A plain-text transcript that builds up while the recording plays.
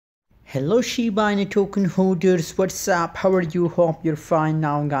Hello Shiba inu token holders, what's up? How are you? Hope you're fine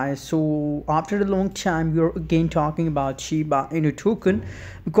now, guys. So after a long time we're again talking about Shiba inu token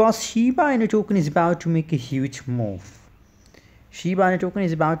because Shiba inu token is about to make a huge move. Shiba inu token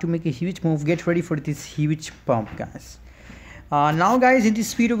is about to make a huge move. Get ready for this huge pump, guys. Now guys, in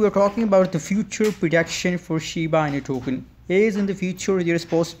this video we're talking about the future prediction for Shiba inu token. Is in the future there's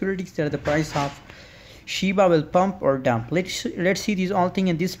possibilities that the price of Shiba will pump or dump. Let's see these all things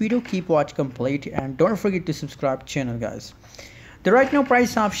in this video. Keep watch complete and don't forget to subscribe channel, guys. The right now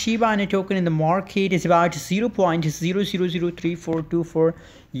price of Shiba inu token in the market is about 0.003424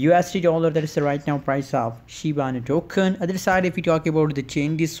 USD dollar. That is the right now price of Shiba inu token. Other side, if we talk about the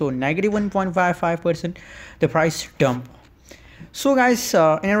changes, so negative 1.55%, the price dump. So guys,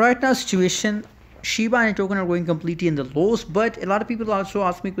 in a right now situation, Shiba inu token are going completely in the lows, but a lot of people also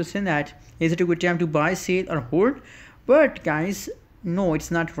ask me question that is it a good time to buy, sell or hold? But guys, no,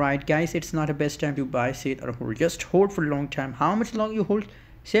 it's not right, guys. It's not the best time to buy, sell or hold. Just hold for a long time. How much long you hold,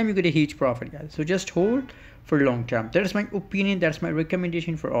 same you get a huge profit, guys. So just hold for a long time. That is my opinion. That's my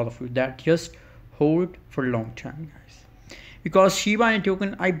recommendation for all of you, that just hold for a long time, guys. Because Shiba inu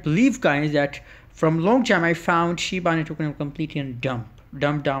token, I believe, guys, that from long time I found Shiba inu token completely in dump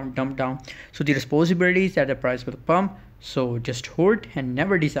down. So there is possibilities that the price will pump, so just hold and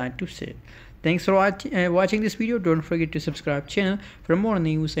never decide to sell. Thanks for watching this video. Don't forget to subscribe channel for more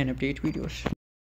news and update videos.